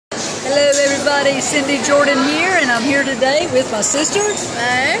everybody, Cindy Jordan here, and I'm here today with my sister.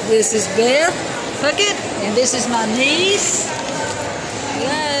 Hello. This is Beth Puckett, and this is my niece.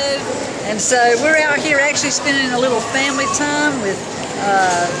 Hello. And so we're out here actually spending a little family time with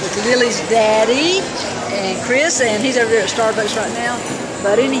Lily's daddy and Chris, and he's over there at Starbucks right now.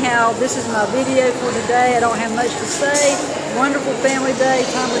 But anyhow, this is my video for today. I don't have much to say. Wonderful family day,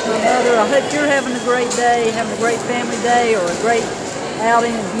 time with my mother. I hope you're having a great day, having a great family day, or a great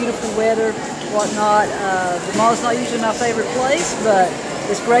outing in beautiful weather, whatnot. The mall's not usually my favorite place, but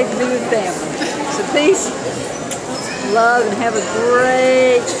it's great to be with family. So peace, love, and have a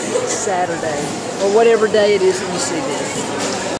great Saturday, or whatever day it is that you see this.